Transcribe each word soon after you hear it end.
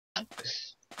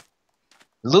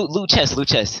Loot chest, loot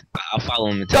chest. I'll follow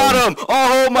him and tell Got him. him!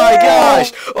 Oh my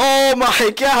gosh! Oh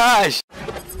my gosh!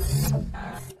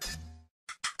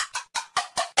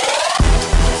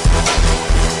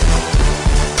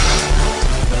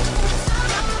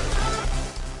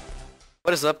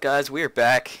 What is up, guys? We are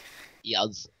back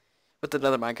Yes. with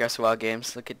another Minecraft Wild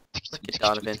Games. Look at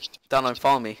Donovan. Donovan,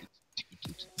 follow me.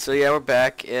 So yeah, we're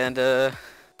back, and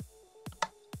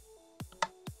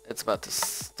it's about to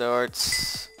start.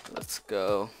 Let's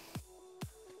go.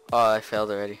 Oh, I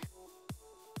failed already.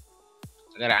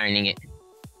 I gotta ironing it.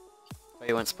 Oh,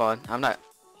 you went spawn. I'm not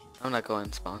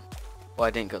going spawn. Well,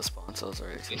 I didn't go spawn, so it's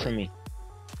already. Wait for me.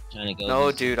 Trying to go.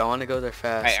 No, dude, I want to go there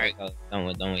fast. Alright, go.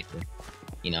 Don't wait.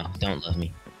 You know, don't love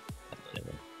me.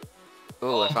 Whatever.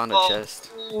 Ooh, I found a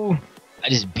chest. Ooh. I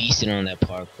just beasted on that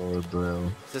parkour,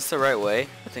 bro. Is this the right way?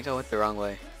 I think I went the wrong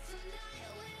way.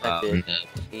 I did. Nub.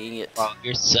 Dang it. Oh,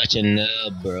 you're such a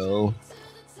nub, bro.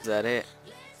 Is that it?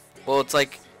 Well, it's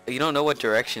like you don't know what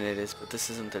direction it is, but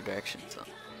this isn't the direction, so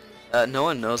no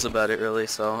one knows about it really.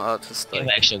 So I'll just You like. have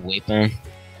an extra weapon?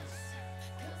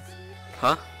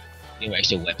 Huh? You have an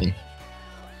extra weapon?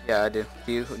 Yeah, I do.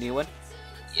 Do you need one?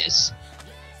 Yes.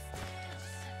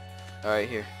 All right,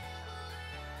 here.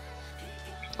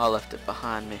 I left it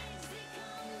behind me.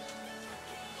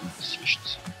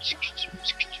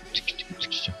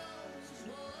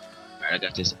 Alright, I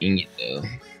got this ingot though.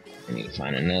 I need to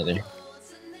find another.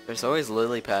 There's always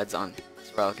lily pads on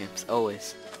Sprout Games.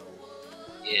 Always.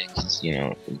 Yeah, cause you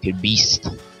know you could beast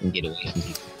and get away from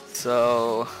people.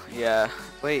 So yeah.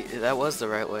 Wait, that was the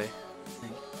right way.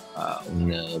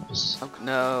 Nubs.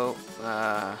 No.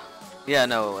 Yeah,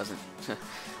 no, it wasn't.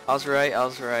 I was right.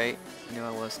 I knew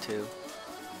I was too.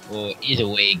 Well, either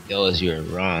way it goes, you're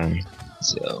wrong.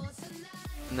 So.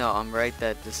 No, I'm right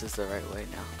that this is the right way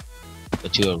now.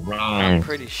 But you were wrong. I'm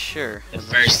pretty sure. The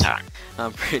first time.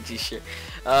 I'm pretty sure.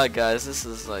 Guys, this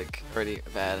is like pretty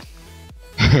bad.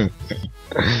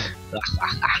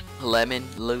 Lemon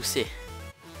Lucy.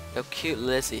 Oh, cute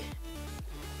Lizzie.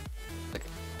 Look,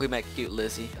 we met cute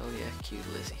Lizzie. Oh yeah, cute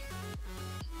Lizzie.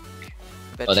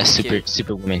 Oh, that's she's cute.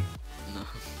 super woman. No.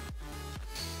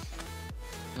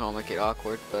 I don't make it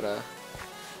awkward, but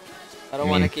I don't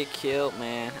want to get killed,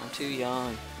 man. I'm too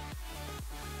young.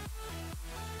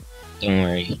 Don't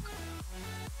worry.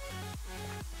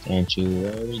 Don't you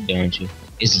worry, don't you?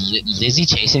 Is Lizzie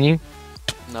chasing you?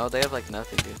 No, they have like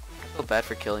nothing, dude. I feel bad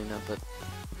for killing them, but.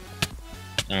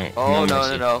 No, Oh no,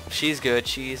 mercy. no. She's good.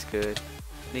 She's good.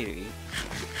 Need to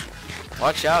eat.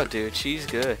 Watch out, dude. She's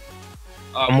good.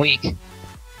 Oh, I'm weak.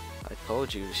 I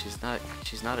told you, she's not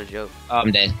a joke. Oh,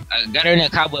 I'm dead. I got her in a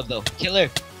cobweb though. Kill her.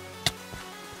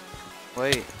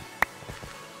 Wait,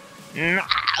 No.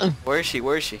 where is she?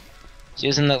 Where is she? She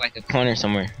was in like a corner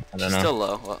somewhere. I don't She's know. still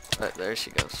low. Well, there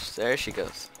she goes. There she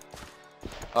goes.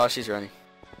 Oh, she's running.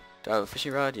 Do I have a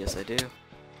fishing rod? Yes, I do.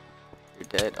 You're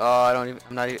dead. Oh, I'm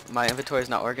not even, my inventory is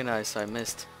not organized, so I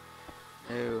missed.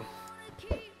 Ew.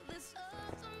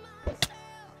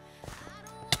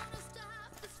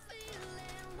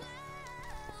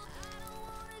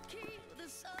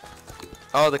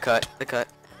 Oh, the cut.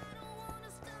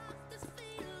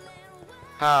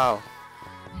 How?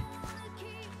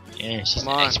 Yeah, she's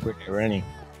Come an on. expert at running.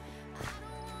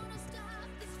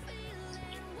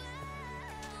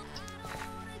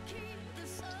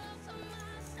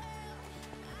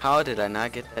 How did I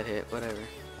not get that hit? Whatever.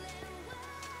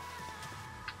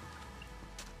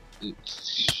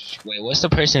 Oops. Wait, what's the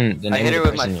person? The I name hit of her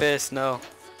the with my person? fist. No.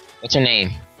 What's her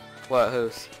name? What?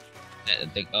 Who's?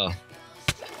 Oh,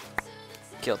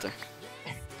 Killed her.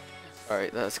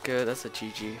 Alright, that's good. That's a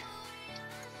GG.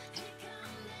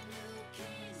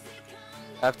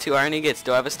 I have 2 iron ingots.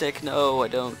 Do I have a stick? No, I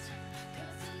don't.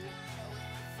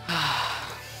 I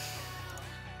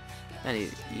need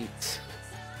to eat.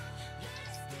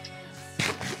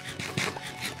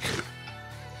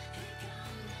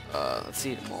 Let's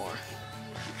eat more.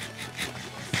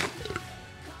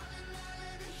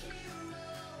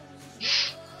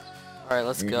 Alright,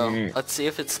 let's go. Let's see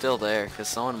if it's still there, because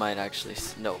someone might actually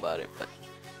know about it, but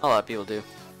a lot of people do.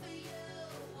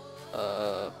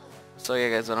 So yeah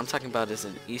guys, what I'm talking about is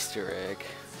an Easter egg,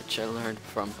 which I learned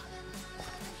from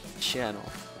the channel.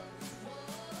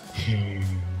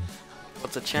 Well,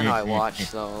 it's a channel I watched,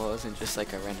 so it wasn't just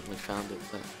like I randomly found it,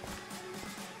 but...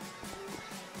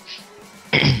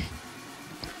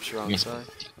 It's wrong side.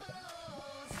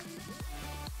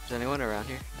 Is anyone around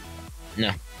here?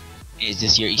 no. Is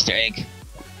this your Easter egg?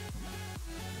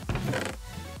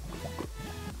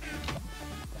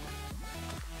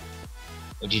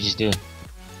 What'd you just do?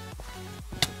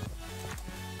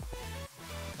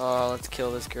 Oh, let's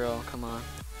kill this girl. Come on.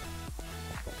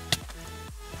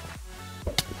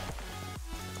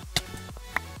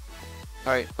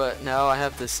 Alright, but now I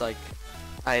have this like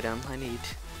item I need.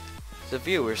 The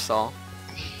viewer saw.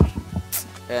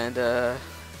 And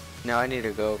now I need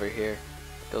to go over here.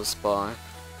 Go spawn.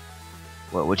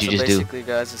 What'd you So just do? basically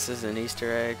guys, this is an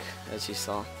Easter egg, as you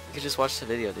saw. You can just watch the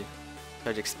video, dude.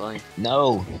 Try to explain.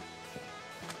 No.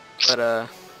 But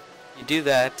you do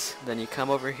that, then you come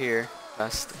over here,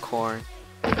 past the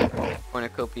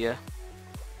cornucopia.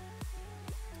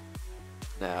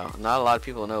 Now, not a lot of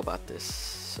people know about this,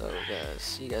 so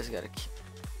guys, you guys gotta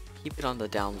keep it on the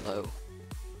down low.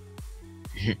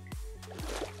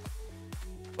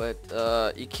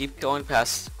 But you keep going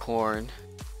past corn.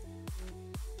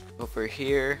 Over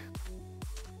here.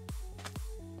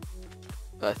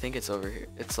 I think it's over here.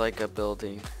 It's like a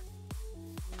building.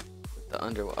 The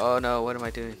underwater. Oh no, what am I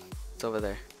doing? It's over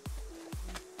there.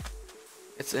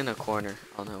 It's in a corner.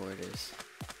 I don't know where it is.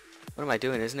 What am I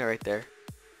doing? Isn't it right there?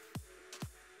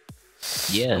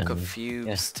 Yeah. I'm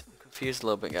confused. I'm confused a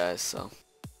little bit, guys, so.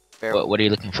 What are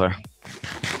you looking for?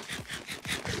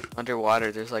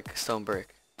 Underwater, there's like a stone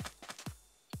brick.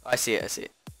 Oh, I see it, I see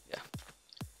it. Yeah.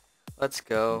 Let's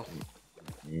go.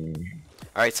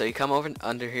 Alright, so you come over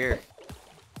under here.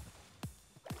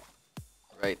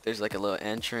 Right, there's like a little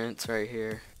entrance right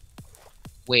here.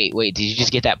 Wait, did you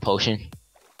just get that potion?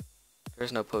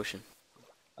 There's no potion.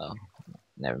 Oh,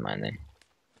 never mind then.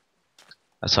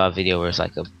 I saw a video where it's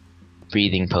like a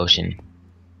breathing potion.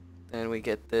 Then we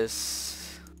get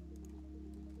this.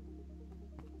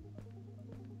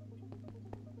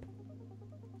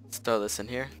 Let's throw this in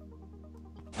here.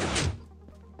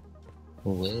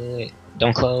 Wait,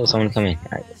 don't close. I want to come in.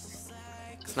 Alright.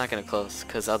 It's not gonna close,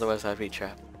 cause otherwise I'd be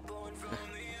trapped.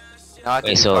 Now I can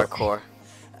Wait, do so parkour.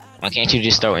 why can't you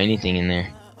just throw anything in there?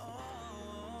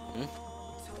 Hmm?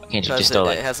 Why can't you Because just throw it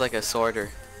like? has like a sorter.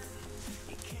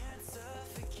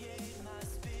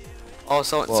 Oh,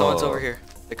 someone's over here.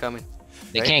 They're coming.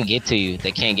 They right? can't get to you.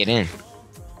 They can't get in.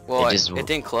 Well, They just- it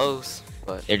didn't close,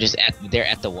 but They're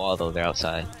at the wall though. They're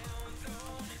outside.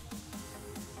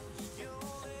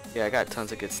 yeah, I got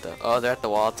tons of good stuff. Oh, they're at the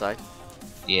wall outside.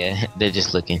 Yeah, they're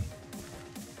just looking.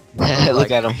 like-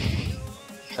 Look at them.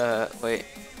 Wait.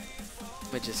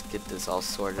 Let me just get this all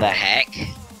sorted The out. hack.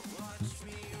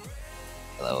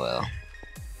 LOL.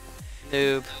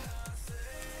 Noob.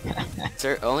 Is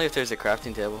there, only if there's a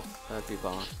crafting table. That'd be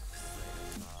bomb.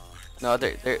 No,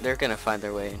 they're gonna find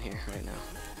their way in here right now.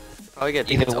 Probably get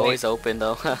Either it's way- always open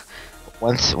though.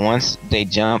 Once they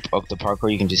jump up the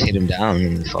parkour, you can just hit them down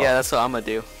and they fall. Yeah, that's what I'm gonna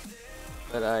do.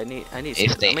 But I need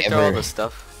If some, they let me throw all ever- this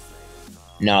stuff.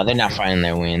 No, they're not finding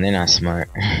their way in. They're not smart.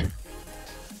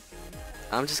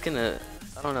 I'm just gonna,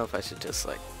 I don't know if I should just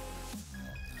like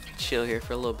chill here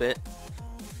for a little bit.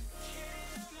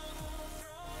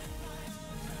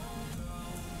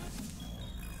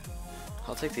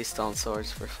 I'll take these stone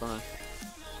swords for fun.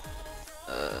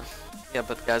 Yeah,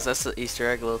 but guys, that's the Easter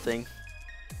egg little thing.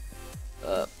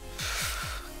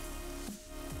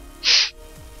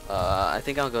 I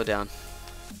think I'll go down.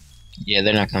 Yeah,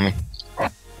 they're not coming.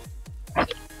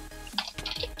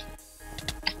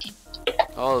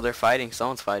 Oh, they're fighting.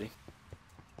 Someone's fighting.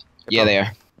 Yeah, they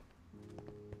are.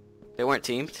 They weren't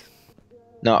teamed?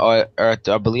 No, or I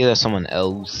believe there's someone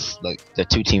else. Like the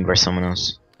two team versus someone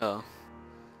else. Oh.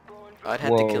 I'd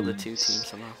have to kill the two teams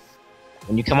somehow.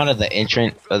 When you come out of the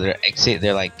entrance or the exit,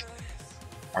 they're like,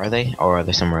 are they? Or are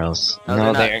they somewhere else? No,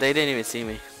 they're not. They didn't even see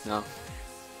me. No.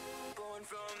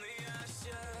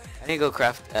 I need to go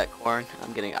craft that corn.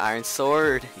 I'm getting iron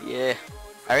sword. Yeah.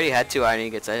 I already had 2 iron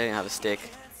ingots. I didn't have a stick.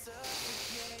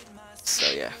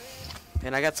 So yeah.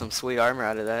 And I got some sweet armor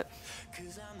out of that.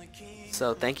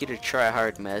 So thank you to Try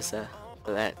Hard Mesa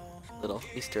for that little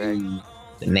Easter egg.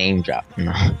 The name drop.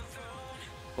 No.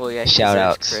 Well, yeah, he Shout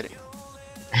deserves outs.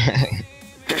 credit.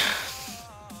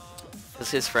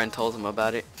 Because his friend told him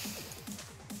about it.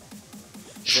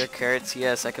 Is there carrots?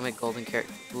 Yes, I can make golden carrot.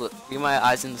 Look, be my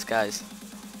eyes in the skies.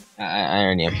 I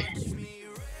already am.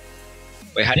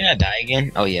 Wait, how did I die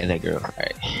again? Oh yeah, that girl.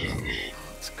 Alright.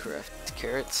 Let's craft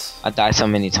carrots. I died so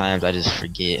many times, I just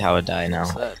forget how I die now.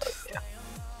 What's that? Yeah.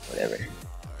 Whatever.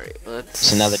 Alright, let's...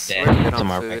 It's another death we're good to on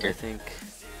my food, I record. think.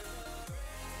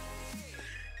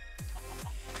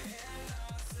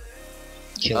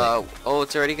 Kill it. Oh,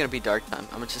 it's already gonna be dark time.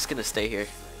 I'm just gonna stay here.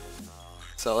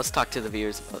 So let's talk to the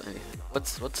viewers about anything.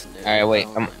 What's new? Alright, wait,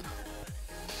 Oh,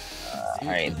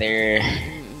 Alright, there's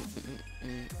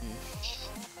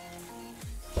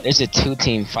a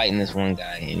 2-team fighting this one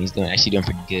guy, and he's actually doing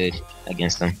pretty good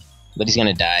against them. But he's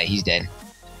gonna die. He's dead.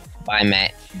 Bye,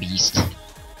 Matt Beast.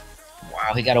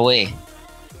 Wow, he got away.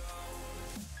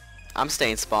 I'm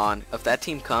staying spawn. If that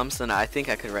team comes, then I think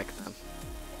I could wreck them.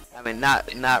 I mean,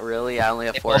 not really. I only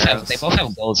have They 4 both have arrows. they both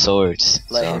have gold swords.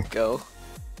 Let So him go.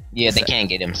 yeah, they can't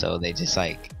get him, so they just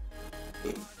like.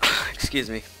 Excuse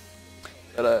me.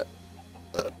 But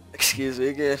excuse me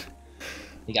again.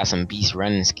 He got some beast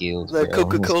running skills. That bro.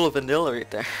 Coca-Cola vanilla right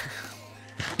there.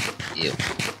 Ew.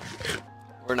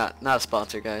 We're not a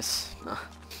sponsor, guys. No.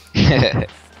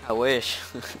 I wish.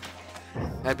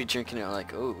 I'd be drinking it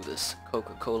like, oh, this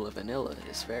Coca-Cola vanilla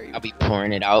is very. I'll be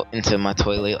pouring it out into my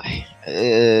toilet. Like,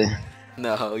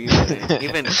 No, you wouldn't.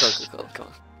 Even Coca-Cola, come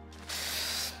on.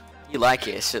 You like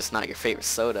it, it's just not your favorite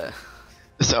soda.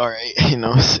 It's alright, you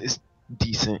know, it's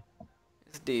decent.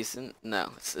 It's decent.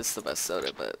 No, it's the best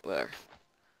soda, but whatever.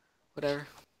 Whatever.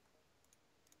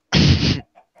 Come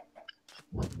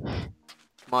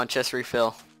on, chest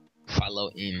refill.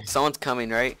 Follow him. Someone's coming,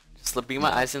 right? Just be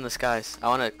my eyes in the skies. I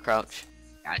wanna crouch.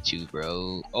 Got you,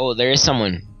 bro. Oh, there is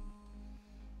someone.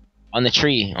 On the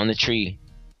tree, on the tree.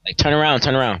 Like, turn around,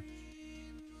 turn around.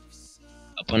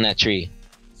 Up on that tree.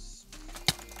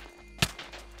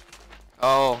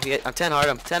 Oh, yeah, I'm 10 hard.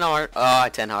 I'm 10 hard. Oh, I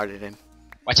 10 harded him.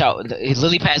 Watch out.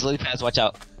 Lily pads, watch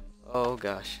out. Oh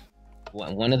gosh.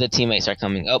 One of the teammates are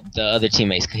coming. Oh, the other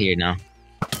teammates here now.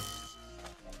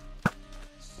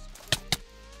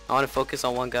 I want to focus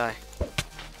on one guy.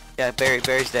 Yeah,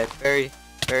 Barry's dead. Barry's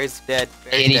dead.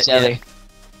 They hit each other.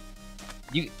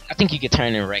 I think you could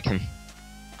turn and wreck him.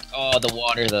 Oh, the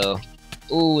water though.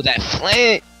 Ooh, that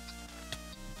flint.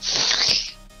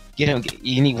 Get him.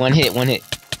 You need one hit.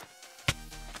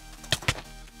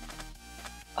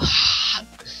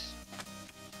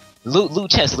 Loot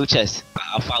chest.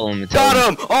 I'll follow him. Got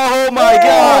him! Oh my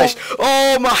gosh!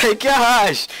 Oh my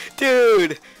gosh!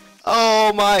 Dude!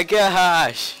 Oh my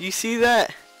gosh! You see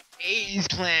that? FAZE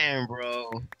clan,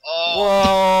 bro.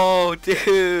 Oh. Whoa,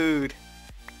 dude!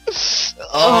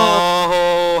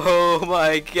 Oh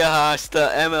my gosh, the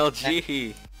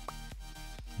MLG.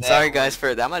 Sorry guys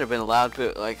for that. Might have been loud,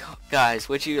 but like, guys,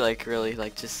 would you like really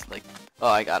like just like? Oh,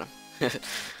 I got him.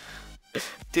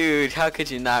 Dude, how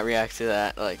could you not react to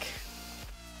that? Like,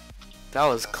 that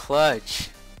was clutch.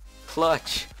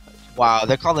 Wow,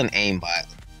 they're calling aimbot.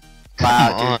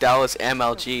 Wow, dude, that was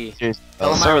MLG. Tell him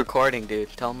I'm sorry. recording, dude.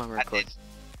 Tell him I'm recording.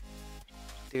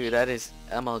 Dude, that is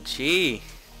MLG.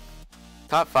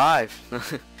 Top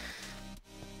 5.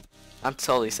 I'm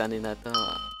totally sending that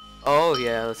though. Oh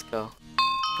yeah, let's go.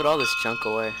 Put all this junk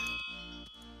away.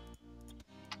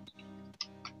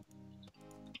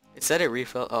 It said it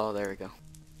refilled. Oh, there we go.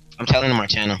 I'm telling them our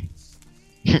channel.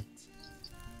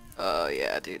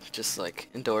 Yeah, dude. Just like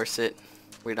endorse it.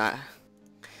 We're not.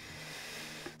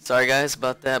 Sorry guys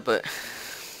about that, but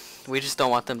we just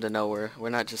don't want them to know we're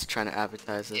not just trying to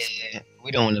advertise this. Yeah,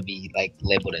 we don't want to be like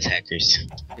labeled as hackers.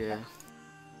 Yeah.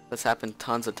 That's happened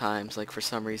tons of times, like for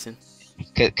some reason.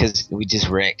 Cause we just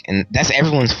wreck, and that's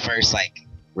everyone's first like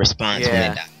response when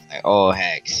they die. Like, oh,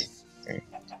 hacks.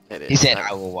 He said,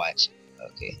 "I will watch."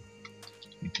 Okay.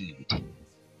 Good.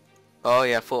 Oh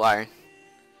yeah, full iron.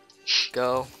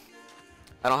 Go.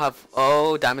 I don't have.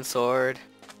 Oh, diamond sword.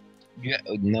 Yeah,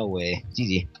 no way.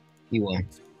 GG. You won.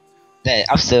 That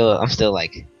I'm still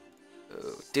like.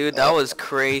 Dude, that was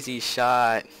crazy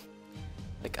shot.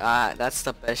 Like that's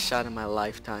the best shot in my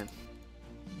lifetime.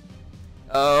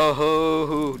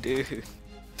 Oh, dude.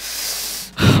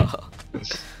 Let's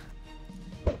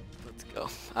go.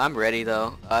 I'm ready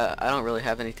though. I don't really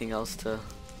have anything else to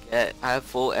get. I have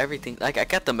full everything. Like I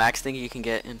got the max thing you can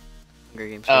get in Hunger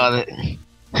Games. Oh,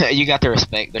 you got the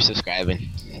respect. They're subscribing.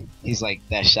 He's like,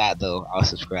 that shot though. I'll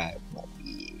subscribe. Like,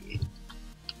 yeah.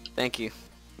 Thank you.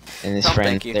 And his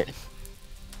friend. Thank you.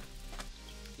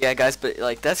 Yeah, guys, but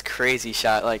like that's crazy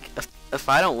shot. Like if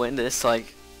I don't win this,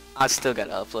 like I still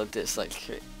gotta upload this. Like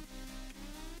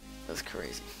that's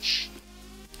crazy.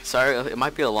 Sorry, it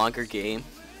might be a longer game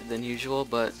than usual,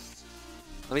 but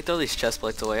let me throw these chest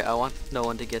plates away. I want no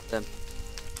one to get them.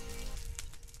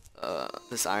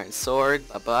 This iron sword.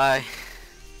 Bye bye.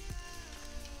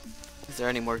 Is there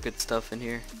any more good stuff in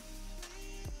here?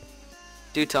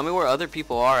 Dude, tell me where other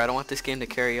people are. I don't want this game to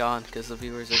carry on because the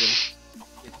viewers are gonna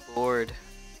get bored.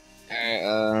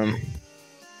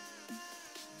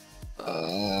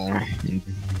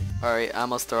 Alright, I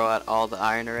almost throw out all the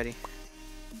iron already.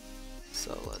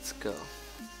 So let's go.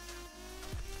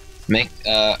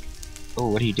 Oh,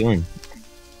 what are you doing?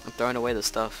 I'm throwing away the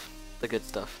stuff. The good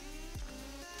stuff.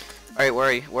 Alright,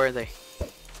 where are they?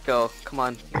 Go. Come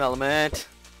on, element.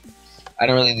 I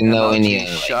don't really know any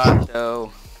shot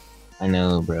though. I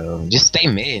know, bro. Just stay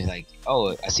mid. Like,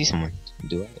 oh, I see someone.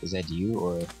 Do I? Is that you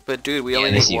or? But dude, we only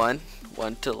need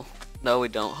one till. No, we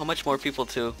don't. How much more people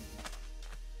too?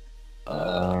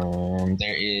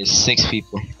 There is 6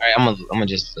 people. Alright, I'm gonna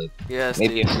just look. Yes,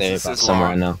 Maybe dude, if they're this about is somewhere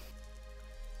I long. know.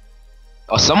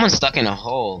 Oh, someone's stuck in a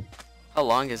hole. How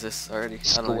long is this already?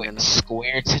 I don't even know.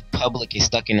 Square to Public is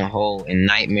stuck in a hole, and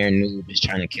Nightmare Noob is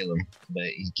trying to kill him, but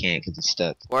he can't because he's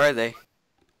stuck. Where are they?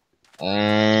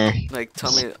 Like,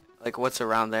 tell me, like, what's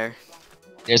around there?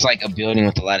 There's like a building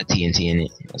with a lot of TNT in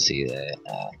it. Let's see that.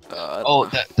 Oh,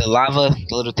 the lava,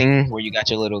 the little thing where you got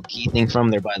your little key thing from.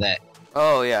 They're by that.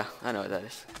 Oh yeah, I know what that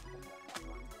is.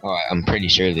 Oh, I'm pretty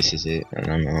sure this is it. I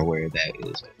don't know where that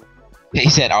is. He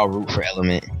said I'll root for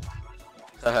Element.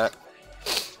 Oh,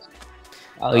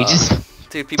 you just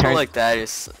dude, people like that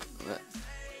is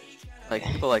like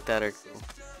people like that are cool.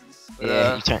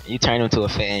 But, yeah, you turn him to a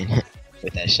fan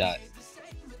with that shot.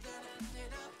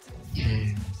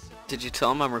 Did you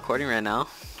tell him I'm recording right now?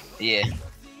 Yeah.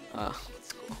 Oh,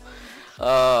 that's cool.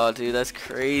 Oh, dude, that's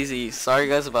crazy. Sorry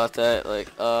guys about that. Like,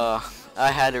 I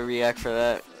had to react for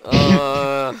that.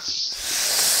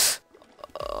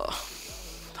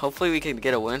 Hopefully we can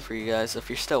get a win for you guys. If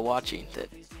you're still watching,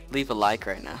 leave a like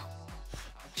right now.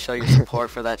 Show your support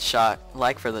for that shot.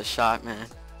 Like for the shot, man.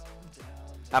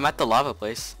 I'm at the lava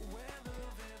place.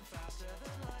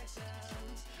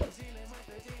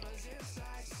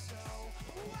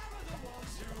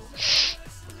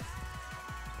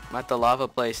 I'm at the lava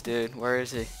place, dude. Where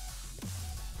is he?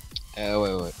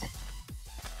 Wait.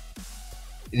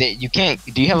 You can't.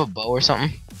 Do you have a bow or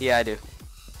something? Yeah, I do.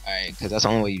 Alright, because that's the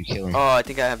only way you kill him. Oh, I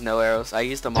think I have no arrows. I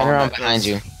used them all. Turn around behind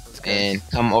you and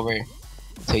come over.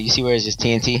 So you see where it's just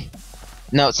TNT?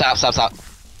 No, stop.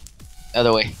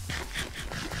 Other way.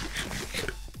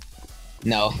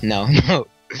 No.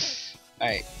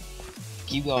 Alright.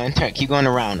 Keep going. Keep going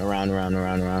around.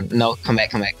 No, come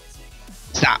back.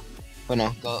 Stop. Oh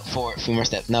no, go forward. A few more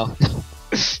steps. No.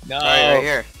 No. Alright, right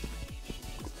here.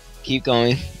 Keep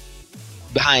going.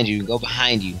 Behind you. Go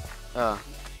behind you. Oh.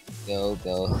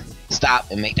 Go. Stop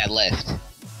and make that left.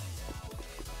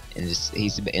 And just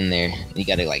he's in there. You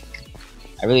gotta like.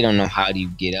 I really don't know how do you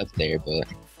get up there, but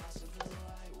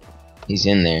he's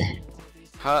in there.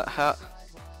 How?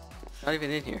 Not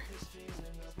even in here.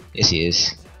 Yes, he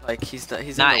is. Like he's not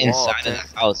in the wall inside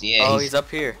of the house. Yeah. Oh, he's up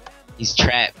here. He's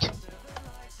trapped.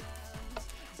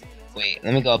 Wait,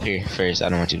 let me go up here first. I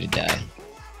don't want you to die.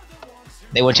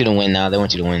 They want you to win now.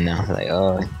 Like,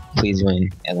 oh, please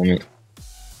win, Element.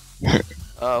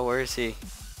 Oh, where is he?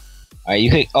 Alright,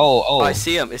 you could. Oh, I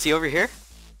see him. Is he over here?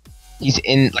 He's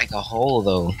in like a hole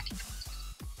though.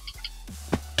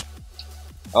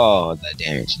 Oh, the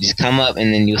damage. Just come up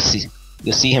and then you'll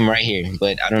see him right here.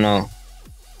 But I don't know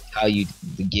how you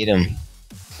get him.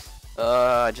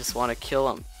 I just want to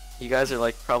kill him. You guys are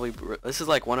like probably. This is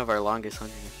like one of our longest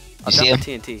hunting. I'll see him?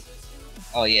 TNT.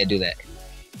 Oh yeah, do that.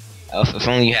 If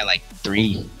only you had like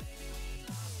 3.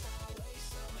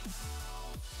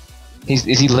 Is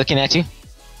he looking at you?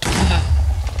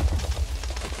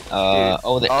 Dude,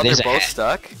 there's they're both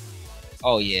stuck.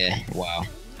 Oh yeah, wow.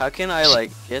 How can I like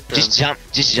get them?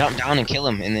 Just jump down and kill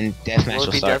him, and then deathmatch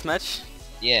will start. Deathmatch?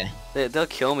 Yeah. They'll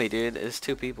kill me, dude. It's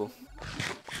 2 people.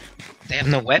 They have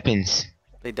no weapons.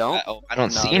 They don't? I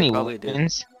don't see any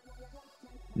weapons.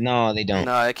 No, they don't.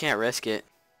 No, I can't risk it.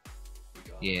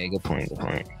 Yeah, good point.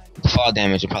 The fall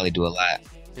damage will probably do a lot.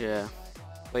 Yeah.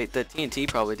 Wait, the TNT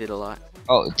probably did a lot.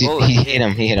 Oh, he hit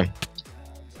him.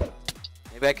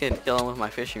 Maybe I could kill him with my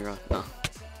fishing rod. No.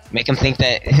 Make him think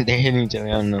that they're hitting each other.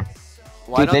 I don't know.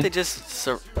 Why don't they just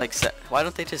why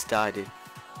don't they just die, dude?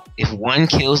 If one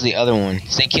kills the other one,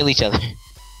 say kill each other.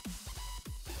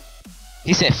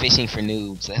 He said fishing for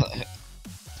noobs.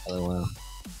 LOL.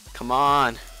 Come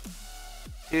on.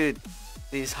 Dude,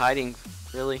 he's hiding.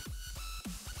 Really?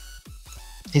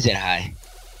 He said hi.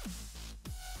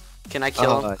 Can I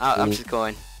kill him? I'm just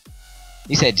going.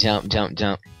 He said jump.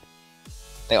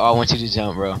 They all want you to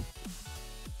jump, bro.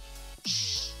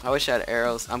 I wish I had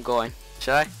arrows. I'm going.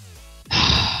 Should I?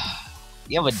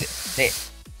 Yeah, but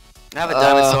I have a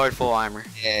diamond sword, full armor.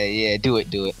 Yeah, do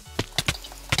it.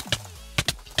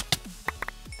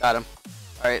 Got him.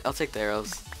 Alright, I'll take the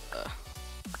arrows.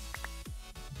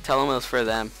 Tell him it was for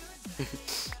them.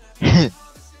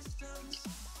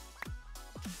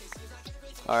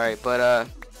 Alright, but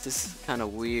this is kind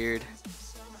of weird.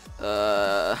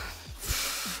 I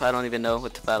don't even know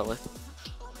what to battle with.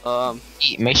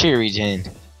 Make sure you regen.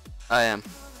 I am.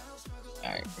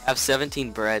 Alright. I have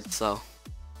 17 bread, so.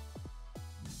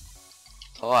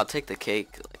 Oh, I'll take the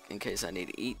cake, like, in case I need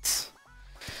to eat.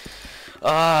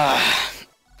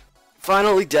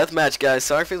 Finally deathmatch, guys.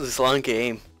 Sorry for this long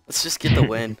game. Let's just get the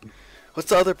win. What's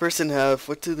the other person have?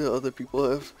 What do the other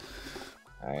people have?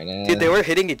 Alright, Dude, they were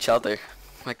hitting each other.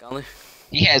 Like, only.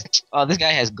 He has. Oh, this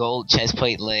guy has gold chest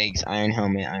plate, legs, iron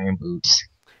helmet, iron boots,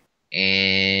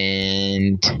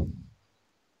 and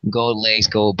gold legs,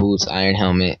 gold boots, iron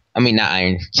helmet. I mean, not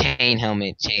iron. Chain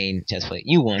helmet, chain chest plate.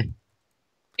 You won.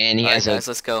 And he Alright has a. guys,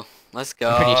 let's go. Let's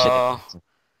I'm pretty sure. go.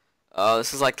 Oh,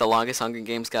 this is like the longest Hunger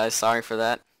Games, guys. Sorry for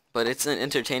that. But it's an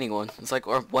entertaining one. It's like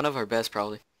one of our best,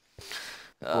 probably.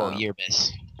 Well, your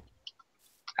best.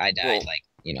 I died, well, like,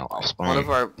 you know, off spawn. One of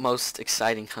our most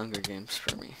exciting Hunger Games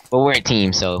for me. But we're a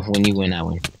team, so when you win, I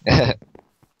win.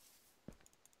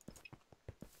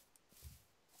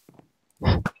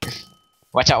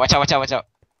 Watch out, watch out, watch out, watch out.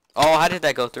 Oh, how did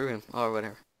that go through him? Oh, or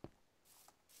whatever.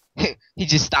 He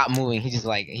just stopped moving. He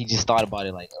just thought about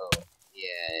it like, oh,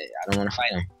 yeah, I don't want to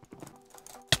fight him.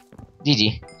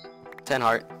 GG. 10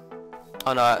 heart.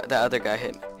 Oh no, that other guy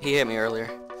hit me. He hit me earlier.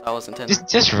 So I wasn't 10 heart.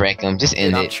 Just wreck him. Just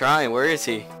end Dude, I'm it. trying. Where is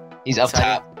he? He's up Inside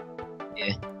top.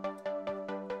 Yeah.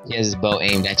 He has his bow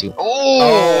aimed at you.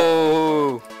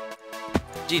 Oh! Oh!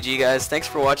 GG guys. Thanks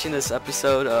for watching this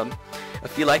episode.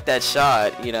 If you like that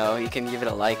shot, you know, you can give it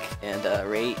a like and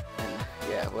rate and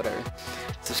yeah, whatever.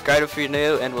 Subscribe if you're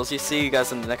new, and we'll see you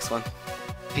guys in the next one.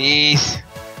 Peace.